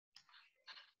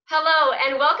Hello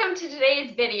and welcome to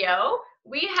today's video.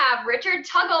 We have Richard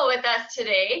Tuggle with us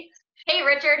today. Hey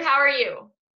Richard, how are you?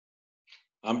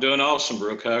 I'm doing awesome,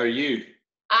 Brooke. How are you?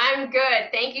 I'm good.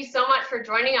 Thank you so much for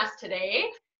joining us today.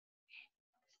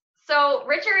 So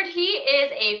Richard, he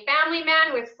is a family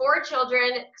man with 4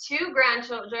 children, 2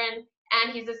 grandchildren,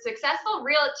 and he's a successful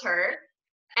realtor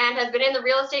and has been in the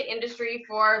real estate industry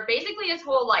for basically his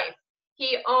whole life.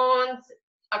 He owns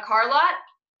a car lot,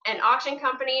 an auction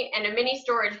company, and a mini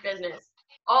storage business,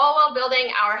 all while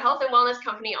building our health and wellness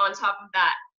company on top of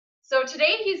that. So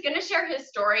today he's going to share his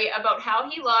story about how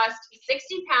he lost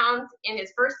 60 pounds in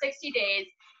his first 60 days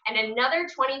and another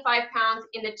 25 pounds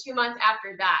in the 2 months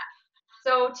after that.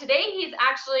 So today he's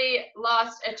actually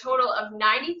lost a total of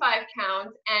 95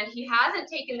 pounds and he hasn't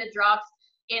taken the drops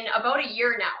in about a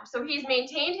year now. So he's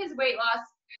maintained his weight loss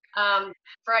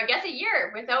for I guess a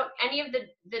year without any of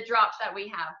the drops that we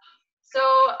have. So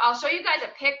I'll show you guys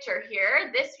a picture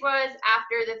here. This was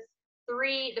after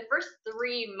the first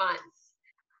 3 months.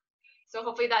 So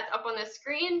hopefully that's up on the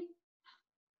screen.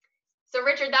 So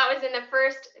Richard, that was in the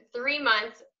first 3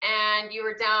 months and you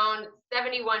were down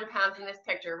 71 pounds in this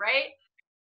picture, right?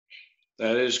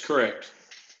 That is correct.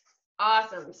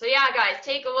 Awesome. So yeah, guys,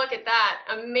 take a look at that.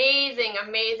 Amazing,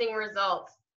 amazing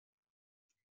results.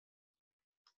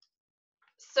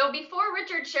 So before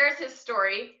Richard shares his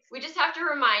story, we just have to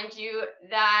remind you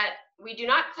that we do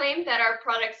not claim that our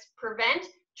products prevent,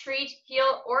 treat,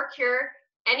 heal, or cure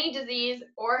any disease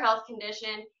or health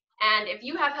condition. And if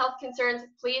you have health concerns,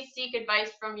 please seek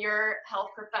advice from your health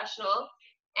professional.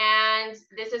 And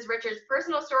this is Richard's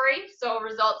personal story, so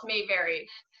results may vary.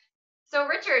 So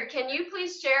Richard, can you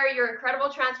please share your incredible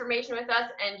transformation with us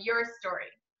and your story?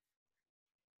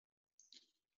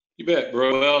 You bet,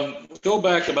 bro. Well, go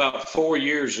back about 4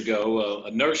 years ago.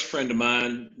 A nurse friend of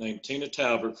mine named Tina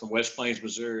Talbert from West Plains,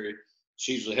 Missouri,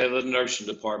 she's the head of the nursing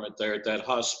department there at that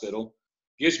hospital,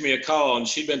 gives me a call, and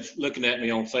she'd been looking at me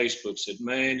on Facebook, said,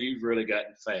 man, you've really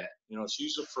gotten fat. You know,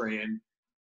 she's a friend.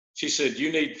 She said,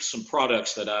 you need some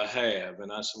products that I have.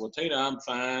 And I said, well, Tina, I'm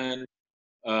fine.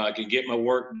 I can get my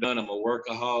work done. I'm a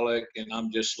workaholic, and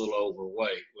I'm just a little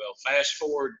overweight. Well, fast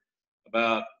forward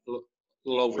about a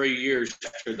little over 3 years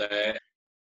after that,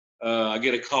 I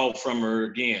get a call from her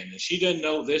again. And she didn't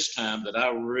know this time that I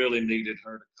really needed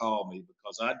her to call me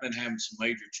because I'd been having some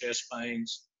major chest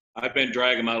pains. I'd been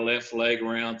dragging my left leg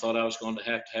around, thought I was going to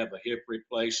have a hip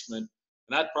replacement.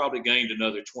 And I'd probably gained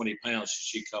another 20 pounds since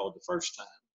she called the first time.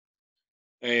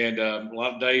 And a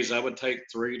lot of days I would take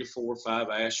 3 to 4 or 5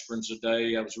 aspirins a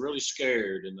day. I was really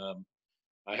scared. And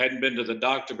I hadn't been to the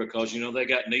doctor because, you know, they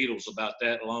got needles about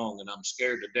that long, and I'm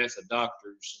scared to death of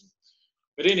doctors.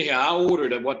 But anyhow, I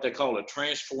ordered what they call a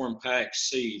Transform Pack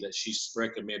C that she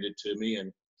recommended to me.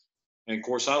 And of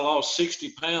course, I lost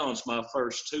 60 pounds my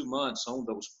first 2 months on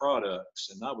those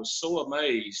products. And I was so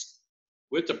amazed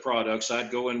with the products. I'd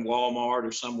go in Walmart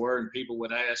or somewhere and people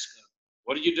would ask,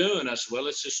 what are you doing? I said, well,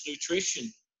 it's this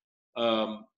nutrition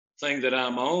thing that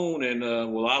I'm on, and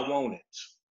well, I want it.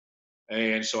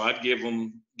 And so I'd get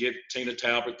Tina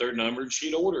Talbot their number, and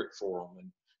she'd order it for them.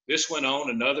 And this went on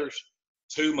another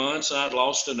 2 months. I'd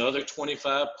lost another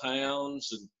 25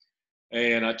 pounds.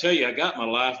 And I tell you, I got my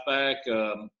life back.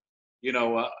 You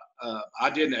know, I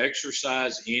didn't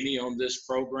exercise any on this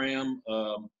program.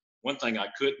 One thing I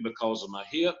couldn't because of my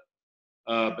hip.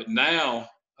 But now,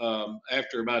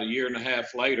 after about a year and a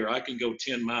half later, I can go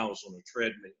 10 miles on a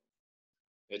treadmill.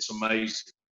 It's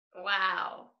amazing.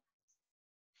 Wow.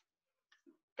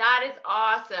 That is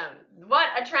awesome. What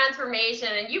a transformation.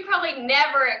 And you probably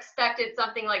never expected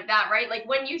something like that, right? Like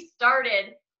when you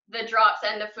started the drops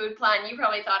and the food plan, you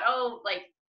probably thought, oh, like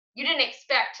you didn't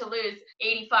expect to lose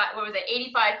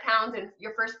 85 pounds in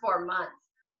your first 4 months.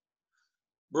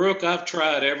 Brooke, I've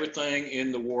tried everything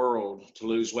in the world to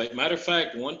lose weight. Matter of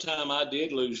fact, one time I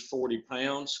did lose 40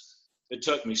 pounds. It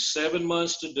took me 7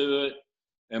 months to do it.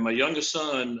 And my youngest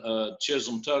son,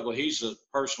 Richard Tuggle, he's a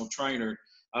personal trainer.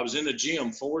 I was in the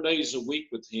gym 4 days a week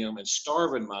with him and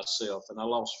starving myself, and I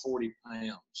lost 40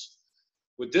 pounds.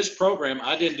 With this program,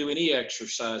 I didn't do any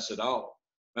exercise at all.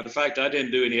 Matter of fact, I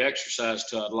didn't do any exercise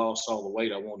till I'd lost all the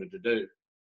weight I wanted to do.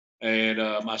 And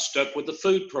I stuck with the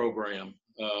food program.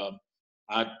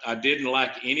 I didn't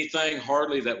like anything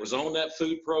hardly that was on that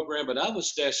food program, but I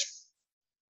was desperate.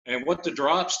 And what the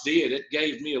drops did, it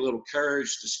gave me a little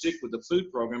courage to stick with the food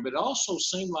program, but it also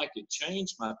seemed like it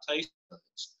changed my taste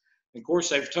buds. And of course,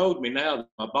 they've told me now that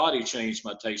my body changed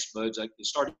my taste buds. I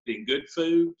started eating good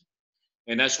food,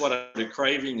 and that's what I started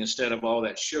craving instead of all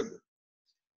that sugar.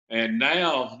 And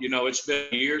now, you know, it's been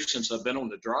years since I've been on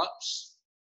the drops,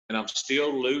 and I'm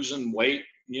still losing weight,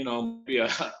 you know, maybe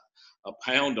a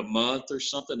pound a month or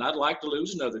something. I'd like to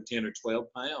lose another 10 or 12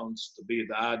 pounds to be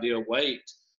the ideal weight.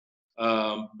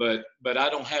 But I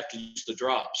don't have to use the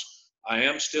drops. I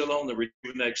am still on the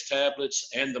Rejuvenex tablets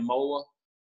and the MOA.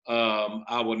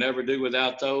 I will never do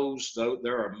without those.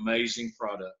 They're amazing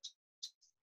products.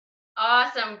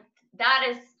 Awesome. That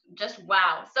is just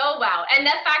wow. So wow. And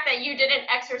the fact that you didn't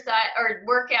exercise or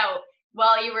work out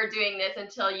while you were doing this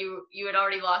until you had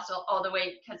already lost all the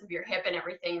weight because of your hip and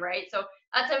everything, right? So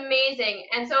that's amazing.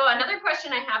 And so another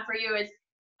question I have for you is,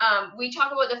 we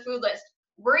talk about the food list.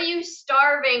 Were you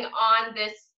starving on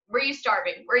this? Were you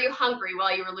starving? Were you hungry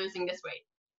while you were losing this weight?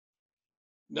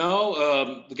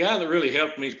 No, the guy that really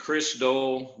helped me, Chris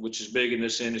Dole, which is big in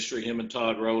this industry, him and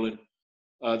Todd Rowland,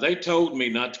 they told me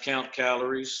not to count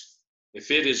calories. If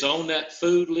it is on that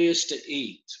food list, to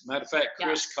eat. Matter of fact,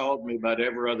 Chris called me about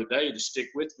every other day to stick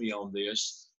with me on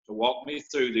this, to walk me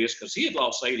through this, because he had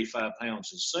lost 85 pounds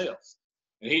himself.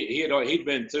 And he'd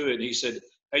been through it, and he said,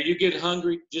 hey, you get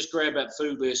hungry, just grab that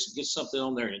food list and get something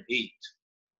on there and eat.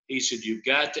 He said, you've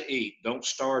got to eat. Don't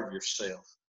starve yourself.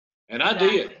 And I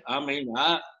did. I mean,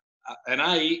 I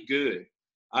eat good.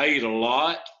 I eat a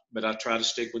lot, but I try to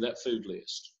stick with that food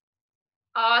list.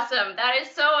 Awesome. That is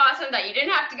so awesome that you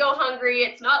didn't have to go hungry.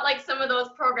 It's not like some of those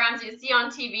programs you see on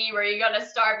TV where you got to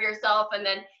starve yourself and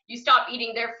then you stop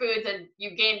eating their foods and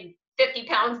you gain 50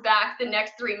 pounds back the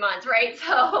next 3 months, right?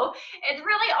 So it's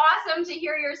really awesome to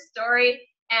hear your story.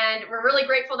 And we're really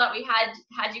grateful that we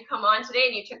had you come on today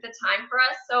and you took the time for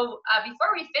us. So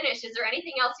before we finish, is there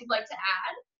anything else you'd like to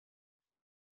add?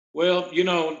 Well,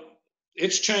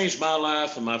 it's changed my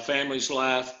life and my family's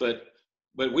life, but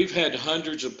we've had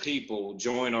hundreds of people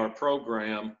join our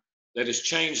program that has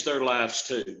changed their lives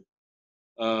too.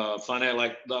 Find out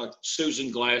like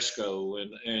Susan Glasgow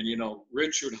and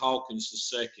Richard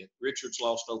Hawkins II. Richard's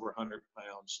lost over 100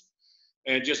 pounds.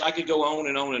 And just I could go on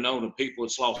and on and on of people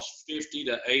that's lost 50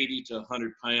 to 80 to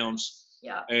 100 pounds.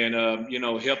 Yeah. And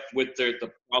helped with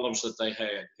the problems that they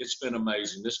had. It's been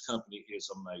amazing. This company is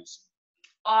amazing.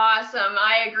 Awesome.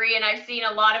 I agree. And I've seen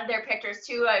a lot of their pictures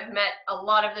too. I've met a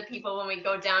lot of the people when we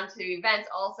go down to events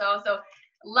also. So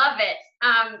love it.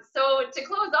 So to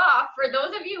close off, for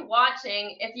those of you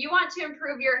watching, if you want to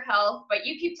improve your health, but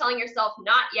you keep telling yourself,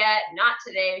 not yet, not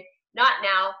today, not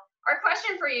now, our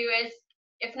question for you is,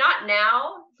 if not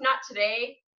now, if not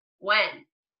today, when?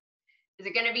 Is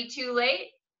it going to be too late?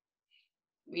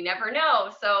 We never know.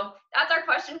 So that's our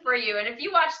question for you. And if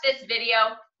you watch this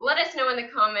video, let us know in the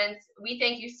comments. We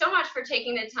thank you so much for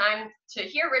taking the time to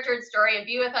hear Richard's story and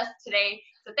be with us today.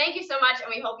 So thank you so much,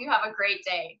 and we hope you have a great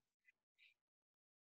day.